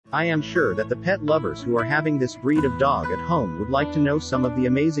I am sure that the pet lovers who are having this breed of dog at home would like to know some of the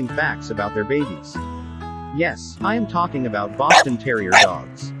amazing facts about their babies. Yes, I am talking about Boston Terrier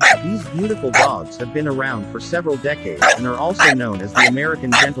dogs. These beautiful dogs have been around for several decades and are also known as the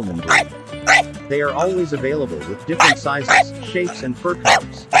American gentleman breed. They are always available with different sizes, shapes and fur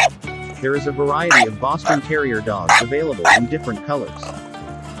colors. There is a variety of Boston Terrier dogs available in different colors.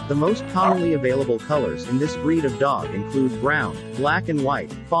 The most commonly available colors in this breed of dog include brown, black and white,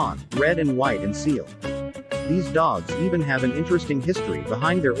 fawn, red and white and seal. These dogs even have an interesting history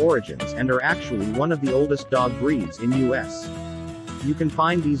behind their origins and are actually one of the oldest dog breeds in US. You can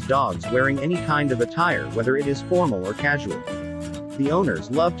find these dogs wearing any kind of attire, whether it is formal or casual. The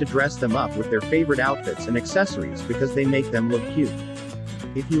owners love to dress them up with their favorite outfits and accessories because they make them look cute.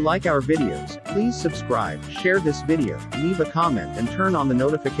 If you like our videos, please subscribe, share this video, leave a comment and turn on the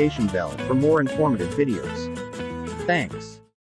notification bell for more informative videos. Thanks.